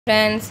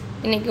Friends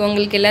इनकी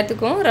உங்களுக்கு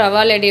எல்லாத்துக்கும்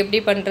ரவா லட்டு எப்படி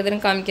பண்றதுன்னு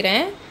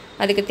காமிக்கிறேன்.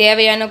 அதுக்கு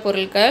தேவையான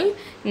பொருட்கள்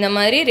இந்த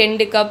மாதிரி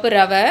 2 கப்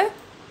ரவை,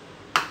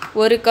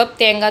 1 கப்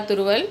தேங்காய்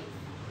துருவல்,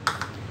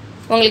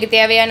 உங்களுக்கு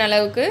தேவையான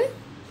அளவுக்கு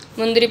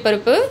முந்திரி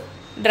பருப்பு,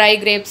 dry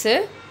grapes,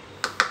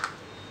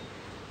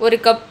 1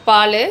 கப்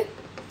பால்,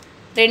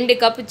 2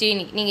 கப்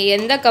சீனி. நீங்க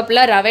எந்த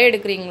கப்ல ரவை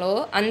எடுக்கறீங்களோ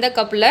அந்த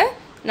கப்ல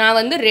நான்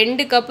வந்து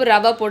 2 கப்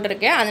ரவை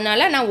போட்டுருக்கேன்.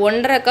 அதனால நான்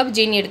 1.5 கப்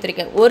சீனி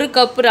எடுத்துர்க்கேன். 1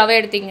 கப் ரவை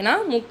எடுத்தீங்கன்னா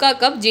 3/4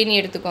 கப் சீனி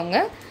எடுத்துக்கோங்க.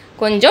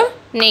 கொஞ்சம்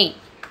நெய்.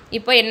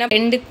 இப்போ என்ன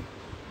 2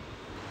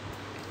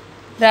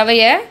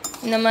 ரவையை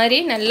இந்த மாதிரி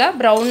நல்லா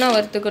ப்ரௌனா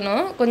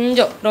வறுத்துக்கணும்.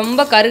 கொஞ்சம்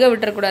ரொம்ப கருக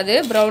விட்டுற கூடாது.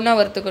 ப்ரௌனா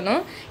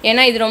வறுத்துக்கணும்.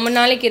 ஏன்னா இது ரொம்ப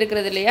நாளைக்கு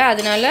இருக்குது இல்லையா?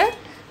 அதனால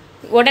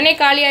உடனே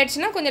காலி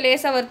ஆயிடுச்சுனா கொஞ்சம்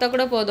லேசா வறுத்தா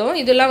கூட போதும்.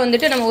 இதெல்லாம்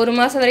வந்துட்டு நம்ம 1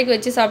 மாசம் வரைக்கும்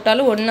வச்சு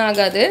சாப்பிட்டாலும் ஒண்ணும்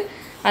ஆகாது.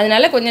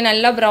 அதனால கொஞ்சம்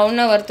நல்லா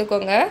ப்ரௌனா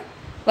வறுத்துக்கோங்க.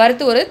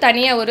 வறுத்து ஒரு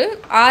தனியா ஒரு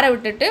ஆற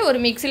விட்டுட்டு ஒரு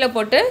மிக்ஸில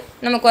போட்டு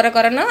நம்ம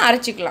கொரகொரன்னு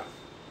அரைச்சிக்கலாம்.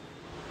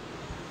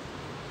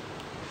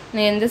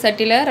 நான் எந்த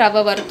சட்டில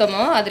ரவை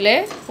வறுத்தமோ அதில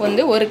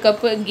வந்து 1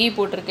 கப் கீ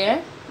போட்டுருக்கேன்.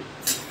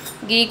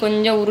 கீ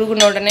கொஞ்சம்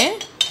உருகுன உடனே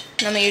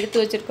நம்ம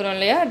எடுத்து வச்சிருக்கோம்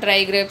இல்லையா dry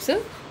grapes,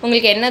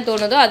 உங்களுக்கு என்ன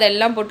தோணுதோ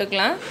அதெல்லாம்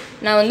போட்டுக்கலாம்.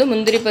 நான் வந்து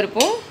முந்திரி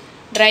பருப்பும்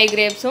dry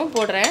grapesம்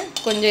போடுறேன்.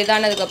 கொஞ்சம்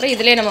இதானதுக்கு அப்புறம்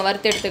இதிலே நம்ம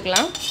வறுத்து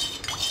எடுத்துக்கலாம்.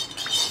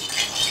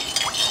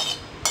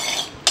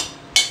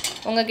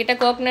 உங்ககிட்ட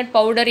கோகனட்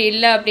பவுடர்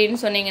இல்ல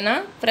அப்படினு சொன்னீங்கனா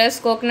fresh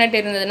coconut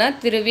இருந்ததுனா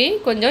திருவி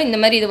கொஞ்சம் இந்த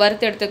மாதிரி இது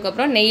வறுத்து எடுத்ததுக்கு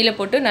அப்புறம் நெய்யில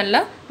போட்டு நல்லா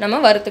நம்ம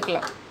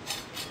வறுத்துக்கலாம்.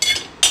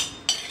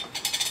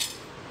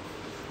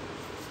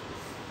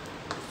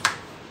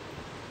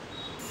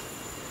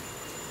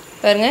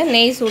 பாருங்க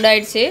நெய்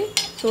சூடாயிடுச்சு.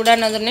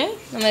 சூடானதுனே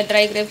நம்ம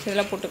dry grapes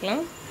இதெல்லாம்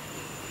போட்டுக்கலாம்.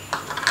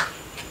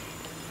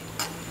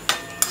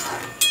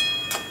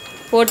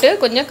 போட்டு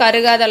கொஞ்சம்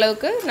கருகாத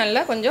அளவுக்கு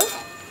நல்லா கொஞ்சம்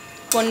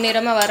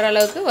பொன்னிறமா வர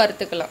அளவுக்கு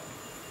வறுத்துக்கலாம்.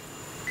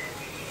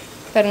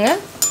 பாருங்க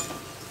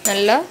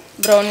நல்லா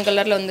brown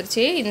கலர்ல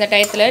வந்துருச்சு. இந்த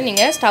டயத்துல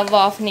நீங்க ஸ்டவ்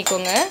ஆஃப்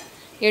பண்ணிக்கோங்க.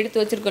 எடுத்து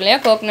வச்சிருக்கோம் இல்லையா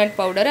கோகனட்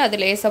பவுடர் அது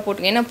லேசா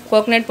போடுங்க. ஏன்னா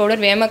கோகனட்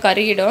பவுடர் வேகமா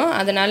கருகிடும்.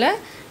 அதனால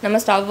நம்ம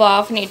ஸ்டவ்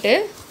ஆஃப் பண்ணிட்டு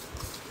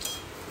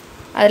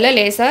அதுல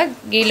லேசா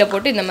கீல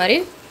போட்டு இந்த மாதிரி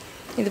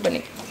இது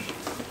பண்ணி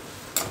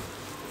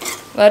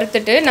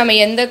வறுத்துட்டு நம்ம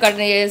எந்த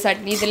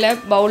இதுல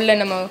பவுல்ல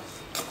நம்ம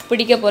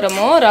பிடிக்க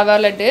போறோமோ ரவா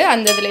லட்டு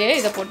அந்த இதுலயே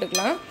இத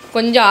போட்டுக்கலாம்.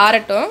 கொஞ்சம்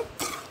ஆறட்டும்.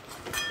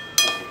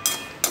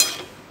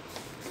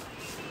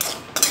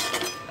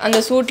 அந்த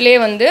சூட்லயே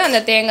வந்து அந்த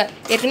தேங்காய்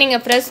ஏற்கனவே நீங்க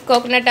fresh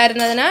கோகனட்டா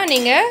இருந்ததுனா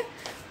நீங்க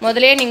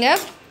முதல்லயே நீங்க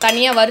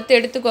தனியா வறுத்து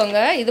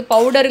எடுத்துக்கோங்க. இது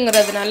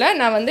பவுடர்ங்கிறதுனால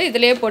நான் வந்து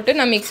இதிலே போட்டு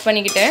நான் mix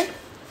பண்ணிக்கிட்டேன்.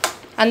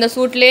 அந்த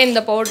சூட்லயே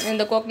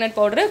இந்த கோகனட்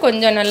பவுடர்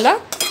கொஞ்சம் நல்லா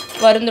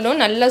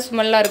வறுந்துடும். நல்ல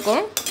ஸ்மெல்லா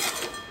இருக்கும்.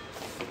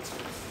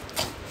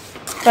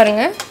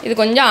 பாருங்க இது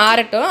கொஞ்சம்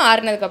ஆறட்டும்.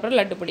 ஆறினதுக்கு அப்புறம்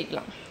லட்டு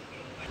பிடிக்கலாம்.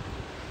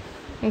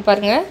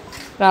 பாருங்க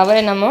ரவை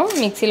நம்ம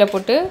மிக்ஸில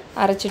போட்டு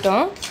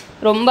அரைச்சிட்டோம்.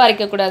 ரொம்ப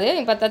அரைக்க கூடாது.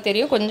 பார்த்தா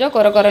தெரியும் கொஞ்சம்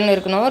கொரகொரன்னு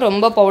இருக்கணும்.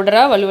 ரொம்ப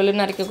பவுடரா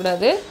வழுவழுன்னு அரைக்க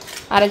கூடாது.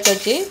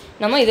 அரைச்சாச்சு.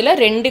 நம்ம இதில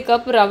 2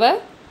 கப் ரவை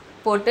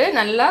போட்டு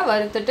நல்லா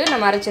வறுத்துட்டு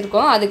நம்ம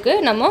அரைச்சிருக்கோம். அதுக்கு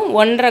நம்ம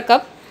 1.5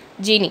 கப்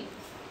சீனி.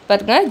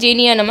 பாருங்க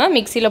சீனியை நம்ம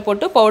மிக்ஸில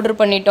போட்டு பவுடர்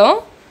பண்ணிட்டோம்.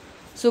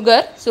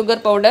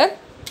 Sugar powder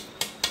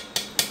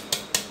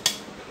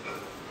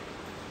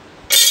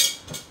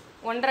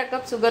 1.5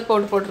 cup sugar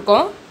powder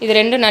போட்டுருக்கோம். இது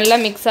ரெண்டும் நல்லா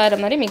மிக்ஸ் ஆகிற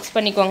மாதிரி மிக்ஸ்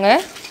பண்ணிக்கோங்க.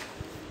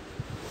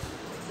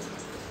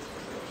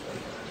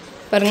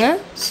 பாருங்க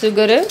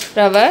சுகர்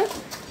ரவை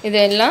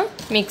இதெல்லாம்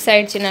மிக்ஸ்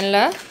ஆயிடுச்சு.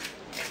 நல்லா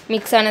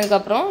மிக்ஸ் ஆனதுக்கு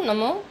அப்புறம்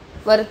நம்ம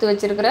வறுத்து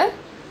வச்சிருக்கிற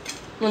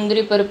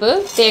முந்திரி பருப்பு,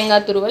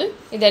 தேங்காய் துருவல்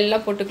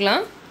இதெல்லாம்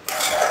போட்டுக்கலாம்.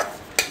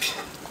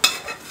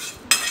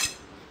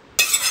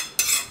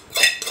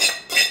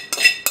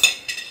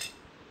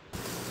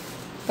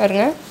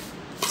 பாருங்க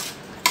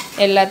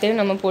எல்லாத்தையும்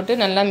நம்ம போட்டு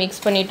நல்லா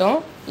மிக்ஸ் பண்ணிட்டோம்.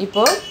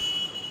 இப்போ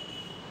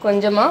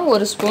கொஞ்சமா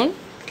 1 ஸ்பூன்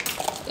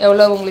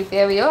எவ்வளவு உங்களுக்கு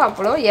தேவையோ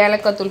அவ்வளோ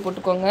ஏலக்காய் தூள்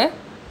போட்டுக்கோங்க.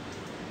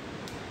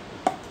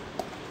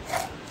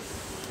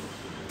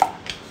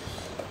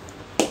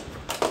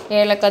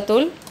 ஏலக்காய்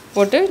தூள்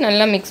போட்டு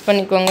நல்லா மிக்ஸ்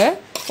பண்ணிக்கோங்க.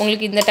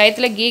 உங்களுக்கு இந்த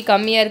டயத்துல கீ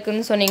கம்மியா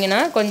இருக்குன்னு சொன்னீங்கனா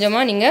கொஞ்சமா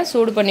நீங்க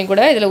சூடு பண்ணி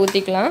கூட இதல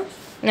ஊத்திக்கலாம்.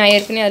 நான்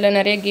ஏற்கனவே அதல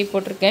நிறைய கீ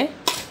போட்டுருக்கேன்.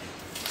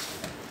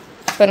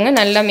 பாருங்க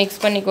நல்லா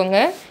மிக்ஸ் பண்ணிக்கோங்க.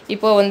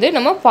 இப்போ வந்து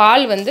நம்ம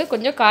பால் வந்து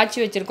கொஞ்சம் காய்ச்சி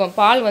வச்சிருக்கோம்.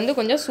 பால் வந்து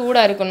கொஞ்சம்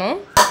சூடா இருக்கணும்.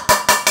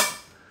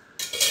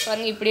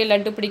 பாருங்க இப்படியே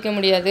லட்டு பிடிக்க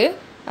முடியாது.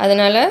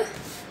 அதனால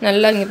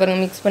நல்லா இங்க பாருங்க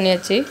மிக்ஸ்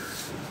பண்ணியாச்சு.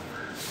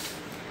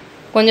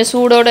 கொஞ்சம்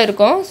சூடோட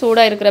இருக்கும்.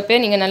 சூடா இருக்குறப்பே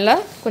நீங்க நல்லா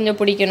கொஞ்சம்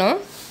பிடிக்கணும்.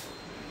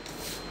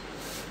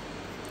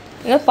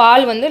 இந்த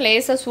பால் வந்து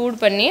லேசா சூடு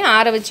பண்ணி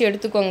ஆற வச்சு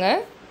எடுத்துக்கோங்க.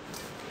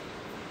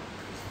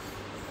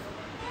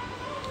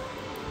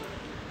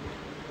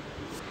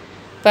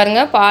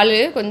 பாருங்க பால்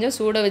கொஞ்சம்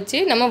சூட வச்சு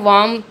நம்ம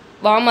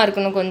வார்மா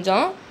இருக்கணும்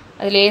கொஞ்சம்.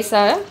 அது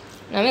லேசா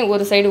நம்ம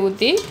ஒரு சைடு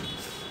ஊத்தி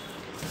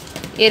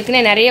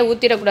ஏற்கனவே நிறைய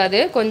ஊத்திர கூடாது.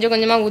 கொஞ்சம்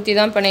கொஞ்சமா ஊத்தி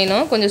தான்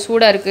பண்ணணும். கொஞ்சம்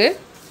சூடா இருக்கு.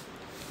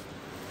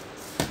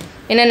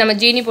 ஏன்னா நம்ம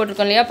சீனி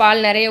போட்டுருக்கோம் இல்லையா?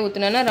 பால் நிறைய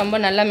ஊத்துனனா ரொம்ப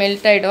நல்லா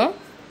மெல்ட் ஆயிடும்.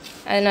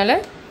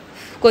 அதனால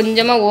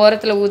கொஞ்சமா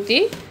ஓரத்துல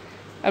ஊத்தி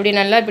அப்படி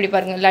நல்லா இப்படி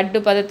பாருங்க லட்டு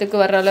பதத்துக்கு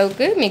வர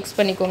அளவுக்கு mix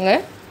பண்ணிக்கோங்க.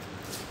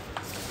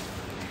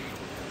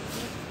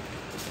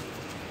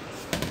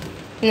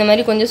 இந்த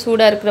மாதிரி கொஞ்சம்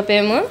சூடாக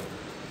இருக்கிறப்பயும்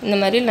இந்த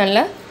மாதிரி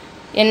நல்லா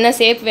என்ன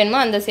ஷேப் வேணுமோ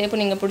அந்த ஷேப்பு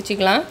நீங்கள்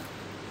பிடிச்சிக்கலாம்.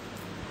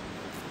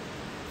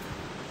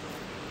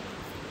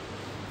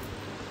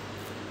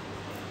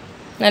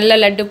 நல்லா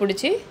லட்டு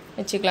பிடிச்சி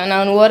வச்சுக்கலாம்.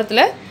 நான்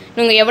ஓரத்தில்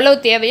நீங்கள் எவ்வளோ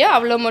தேவையோ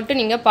அவ்வளோ மட்டும்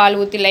நீங்கள் பால்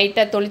ஊற்றி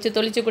லைட்டாக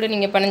தொளிச்சு கூட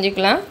நீங்கள்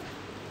பிணைஞ்சிக்கலாம்.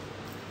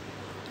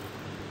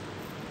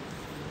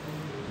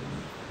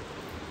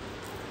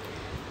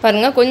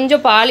 பாருங்கள்,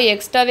 கொஞ்சம் பால்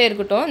எக்ஸ்ட்ராவே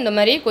இருக்கட்டும். இந்த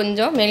மாதிரி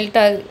கொஞ்சம்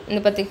மெல்ட்டாக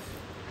இந்த பற்றி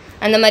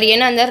அந்த மாதிரி,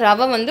 ஏன்னா அந்த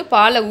ரவை வந்து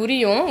பாலை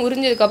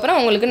உரிஞ்சதுக்கப்புறம்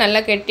உங்களுக்கு நல்லா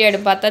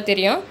கெட்டியாகிடும். பார்த்தா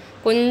தெரியும்,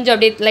 கொஞ்சம்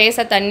அப்படியே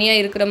லேசாக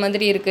தண்ணியாக இருக்கிற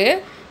மாதிரி இருக்குது.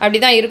 அப்படி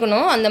தான்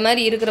இருக்கணும். அந்த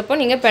மாதிரி இருக்கிறப்போ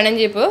நீங்கள்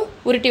பிணைஞ்சி இப்போ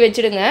உருட்டி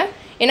வச்சுடுங்க.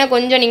 ஏன்னா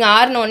கொஞ்சம் நீங்கள்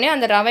ஆறினோடனே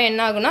அந்த ரவை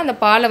என்ன ஆகுனா அந்த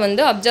பாலை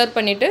வந்து அப்சர்வ்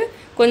பண்ணிவிட்டு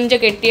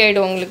கொஞ்சம்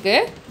கெட்டியாகிடும் உங்களுக்கு.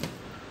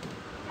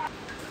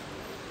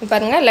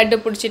 பாருங்கள், லட்டு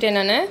பிடிச்சிட்டேன்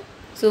நான்.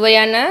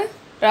 சுவையான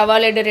ரவா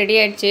லட்டு ரெடி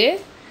ஆகிடுச்சு.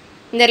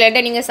 இந்த லட்டை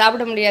நீங்கள்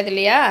சாப்பிட முடியாது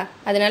இல்லையா,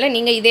 அதனால்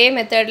நீங்கள் இதே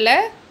மெத்தடில்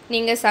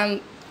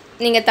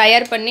நீங்கள்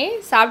தயார் பண்ணி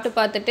சாப்பிட்டு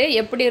பார்த்துட்டு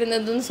எப்படி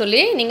இருந்ததுன்னு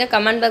சொல்லி நீங்கள்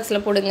கமெண்ட்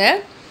பாக்ஸில் போடுங்க.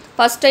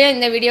 ஃபஸ்ட் டைம்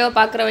இந்த வீடியோவை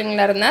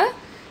பார்க்குறவங்களா இருந்தால்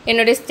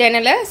என்னுடைய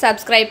சேனலை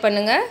சப்ஸ்கிரைப்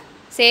பண்ணுங்கள்,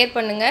 ஷேர்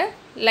பண்ணுங்கள்,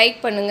 லைக்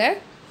பண்ணுங்கள்.